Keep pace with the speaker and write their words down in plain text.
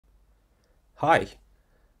Hi,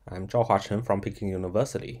 I'm Zhaohua Chen from Peking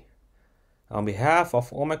University. On behalf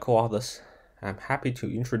of all my co-authors, I'm happy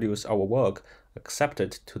to introduce our work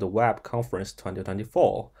accepted to the Web Conference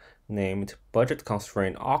 2024, named Budget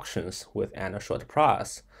Constrained Auctions with Unassured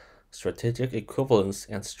Priors, Strategic Equivalence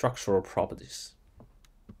and Structural Properties.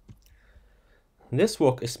 This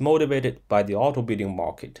work is motivated by the auto bidding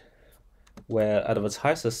market, where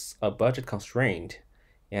advertisers are budget constrained,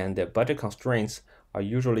 and their budget constraints are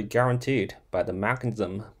usually guaranteed by the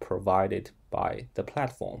mechanism provided by the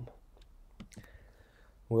platform.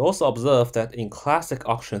 We also observe that in classic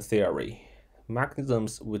auction theory,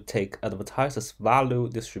 mechanisms would take advertisers' value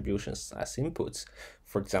distributions as inputs,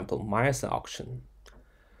 for example, minus an auction.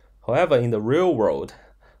 However, in the real world,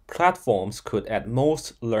 platforms could at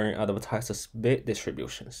most learn advertisers' bid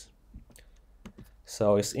distributions.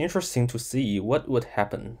 So it's interesting to see what would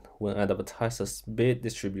happen when advertisers' bid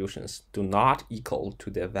distributions do not equal to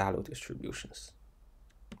their value distributions.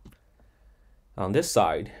 On this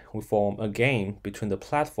side, we form a game between the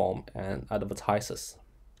platform and advertisers.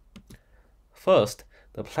 First,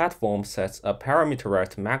 the platform sets a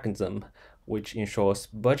parameterized mechanism which ensures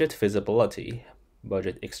budget feasibility,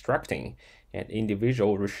 budget extracting, and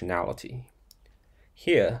individual rationality.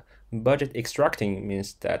 Here, budget extracting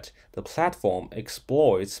means that the platform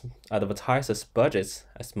exploits advertisers' budgets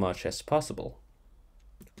as much as possible.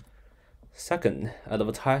 Second,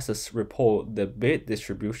 advertisers report their bid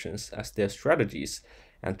distributions as their strategies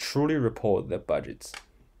and truly report their budgets.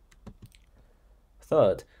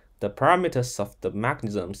 Third, the parameters of the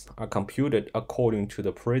mechanisms are computed according to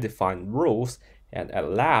the predefined rules, and at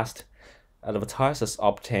last, advertisers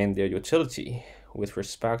obtain their utility with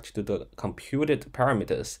respect to the computed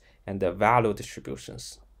parameters and their value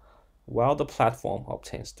distributions, while the platform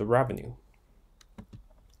obtains the revenue.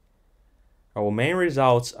 Our main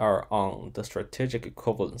results are on the strategic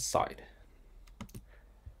equivalence side.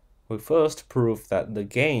 We first prove that the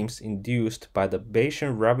gains induced by the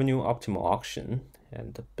Bayesian revenue optimal auction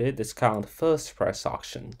and the bid discount first price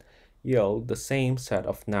auction yield the same set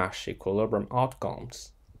of Nash equilibrium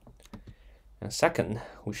outcomes. And second,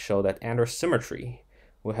 we show that under symmetry,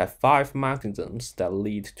 we have 5 mechanisms that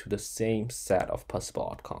lead to the same set of possible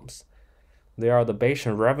outcomes. They are the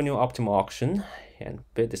Bayesian revenue optimal auction and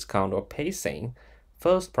bid discount or pacing,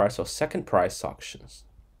 first price or second price auctions.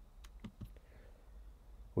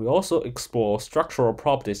 We also explore structural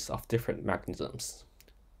properties of different mechanisms.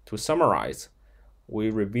 To summarize,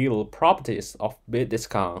 we reveal properties of bid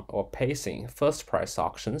discount or pacing first price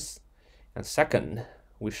auctions, and second,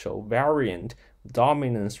 we show variant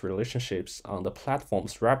dominance relationships on the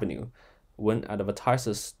platform's revenue when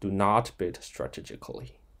advertisers do not bid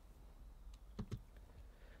strategically.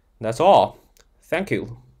 That's all. Thank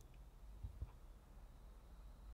you.